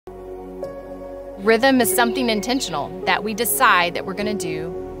Rhythm is something intentional that we decide that we're going to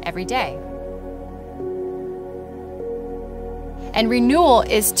do every day. And renewal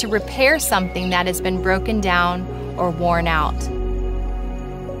is to repair something that has been broken down or worn out.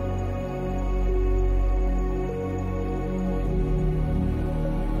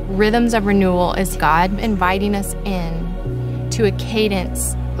 Rhythms of Renewal is God inviting us in to a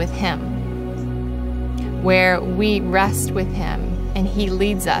cadence with Him, where we rest with Him and He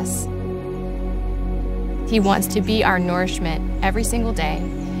leads us. He wants to be our nourishment every single day,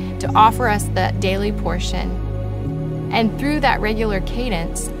 to offer us that daily portion. And through that regular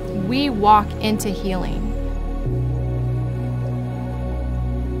cadence, we walk into healing.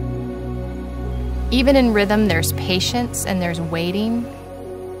 Even in rhythm, there's patience and there's waiting.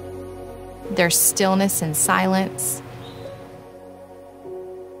 There's stillness and silence.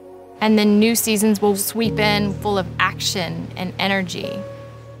 And then new seasons will sweep in full of action and energy.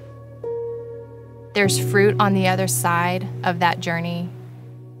 There's fruit on the other side of that journey.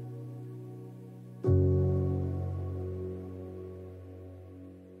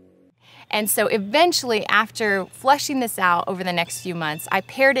 And so eventually, after fleshing this out over the next few months, I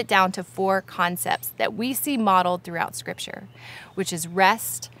pared it down to 4 concepts that we see modeled throughout Scripture, which is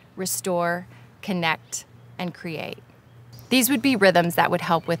rest, restore, connect, and create. These would be rhythms that would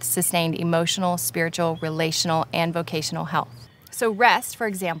help with sustained emotional, spiritual, relational, and vocational health. So rest, for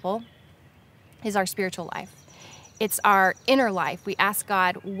example, is our spiritual life. It's our inner life. We ask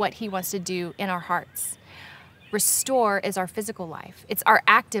God what He wants to do in our hearts. Restore is our physical life. It's our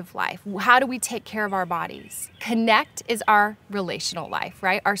active life. How do we take care of our bodies? Connect is our relational life,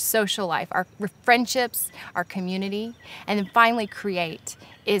 right? Our social life, our friendships, our community. And then finally, create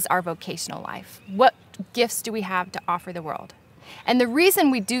is our vocational life. What gifts do we have to offer the world? And the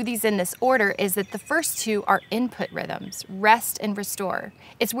reason we do these in this order is that the first 2 are input rhythms, rest and restore.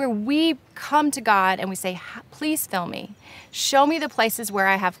 It's where we come to God and we say, please fill me. Show me the places where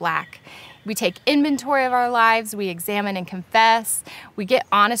I have lack. We take inventory of our lives, we examine and confess, we get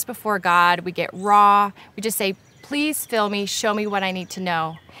honest before God, we get raw, we just say, please fill me, show me what I need to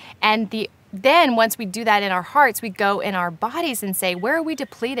know. And then once we do that in our hearts, we go in our bodies and say, where are we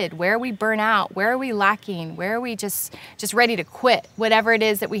depleted? Where are we burnt out? Where are we lacking? Where are we just ready to quit whatever it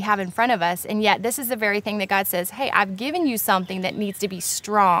is that we have in front of us? And yet this is the very thing that God says, hey, I've given you something that needs to be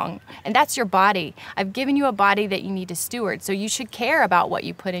strong, and that's your body. I've given you a body that you need to steward. So you should care about what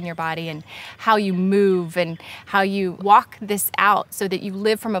you put in your body and how you move and how you walk this out so that you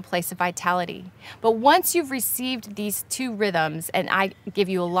live from a place of vitality. But once you've received these 2 rhythms, and I give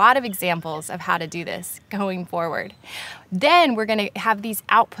you a lot of examples of how to do this going forward, then we're going to have these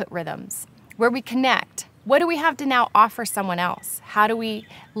output rhythms where we connect. What do we have to now offer someone else? How do we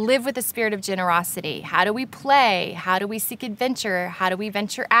live with a spirit of generosity? How do we play? How do we seek adventure? How do we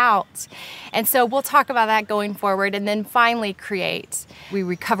venture out? And so we'll talk about that going forward. And then finally, create. We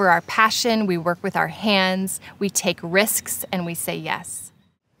recover our passion, we work with our hands, we take risks, and we say yes.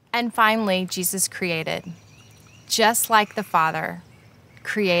 And finally, Jesus created. Just like the Father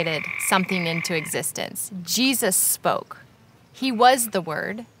created something into existence. Jesus spoke. He was the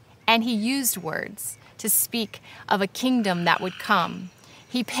Word, and He used words to speak of a kingdom that would come.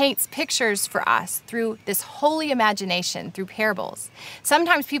 He paints pictures for us through this holy imagination, through parables.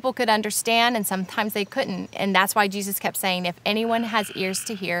 Sometimes people could understand and sometimes they couldn't, and that's why Jesus kept saying, if anyone has ears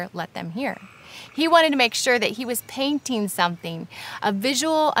to hear, let them hear. He wanted to make sure that He was painting something, a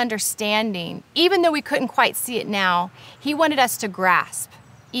visual understanding. Even though we couldn't quite see it now, He wanted us to grasp,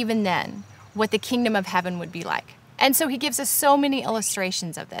 even then, what the kingdom of heaven would be like. And so He gives us so many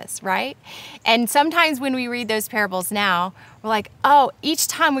illustrations of this, right? And sometimes when we read those parables now, we're like, oh, each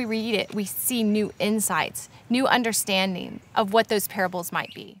time we read it, we see new insights, new understanding of what those parables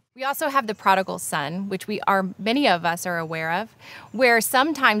might be. We also have the prodigal son, which many of us are aware of, where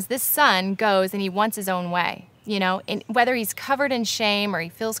sometimes this son goes and he wants his own way. You know, and whether he's covered in shame or he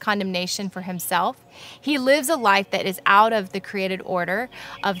feels condemnation for himself, he lives a life that is out of the created order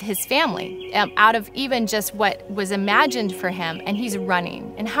of his family, out of even just what was imagined for him, and he's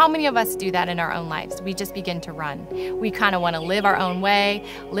running. And how many of us do that in our own lives? We just begin to run. We kind of want to live our own way,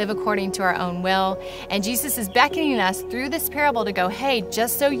 live according to our own will. And Jesus is beckoning us through this parable to go, hey,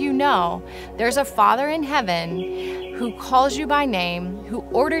 just so you know, there's a Father in heaven who calls you by name, who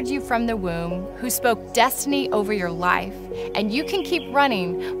ordered you from the womb, who spoke destiny over your life. And you can keep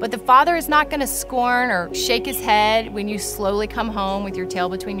running, but the Father is not going to scorn or shake his head when you slowly come home with your tail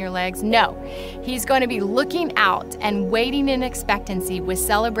between your legs. No, he's going to be looking out and waiting in expectancy with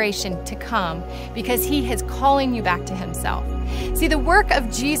celebration to come, because he is calling you back to himself. See, the work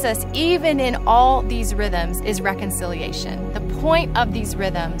of Jesus, even in all these rhythms, is reconciliation. The point of these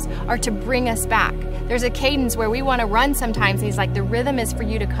rhythms are to bring us back. There's a cadence where we want to run sometimes, and he's like, the rhythm is for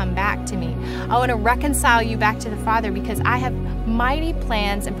you to come back to me. I want to reconcile you back to the Father, because I have mighty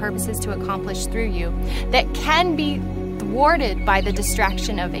plans and purposes to accomplish through you that can be thwarted by the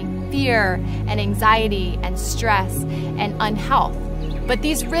distraction of fear and anxiety and stress and unhealth. But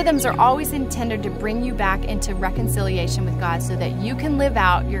these rhythms are always intended to bring you back into reconciliation with God so that you can live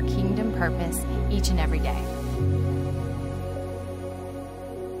out your kingdom purpose each and every day.